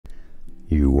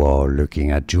You are looking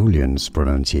at Julian's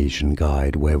pronunciation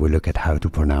guide, where we look at how to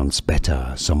pronounce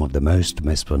better some of the most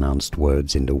mispronounced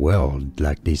words in the world,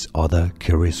 like this other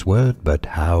curious word. But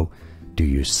how do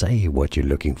you say what you're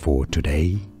looking for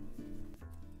today?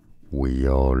 We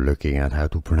are looking at how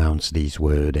to pronounce these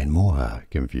words and more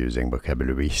confusing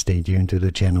vocabulary. Stay tuned to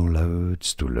the channel,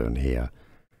 loads to learn here.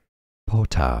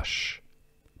 Potash.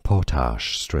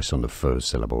 Potash, stress on the first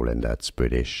syllable, and that's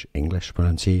British English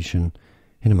pronunciation.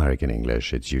 In American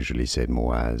English, it's usually said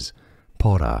more as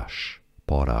potash,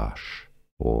 potash,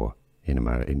 or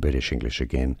in British English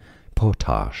again,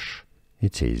 potash.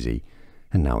 It's easy.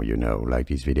 And now you know. Like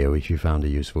this video if you found it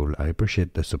useful. I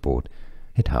appreciate the support.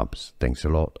 It helps. Thanks a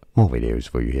lot. More videos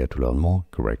for you here to learn more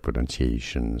correct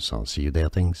pronunciations. I'll see you there.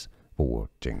 Thanks for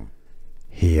watching.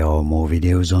 Here are more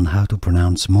videos on how to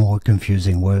pronounce more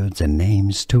confusing words and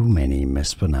names too many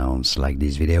mispronounced. Like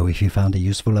this video if you found it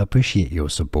useful. I appreciate your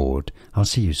support. I'll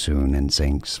see you soon and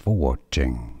thanks for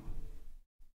watching.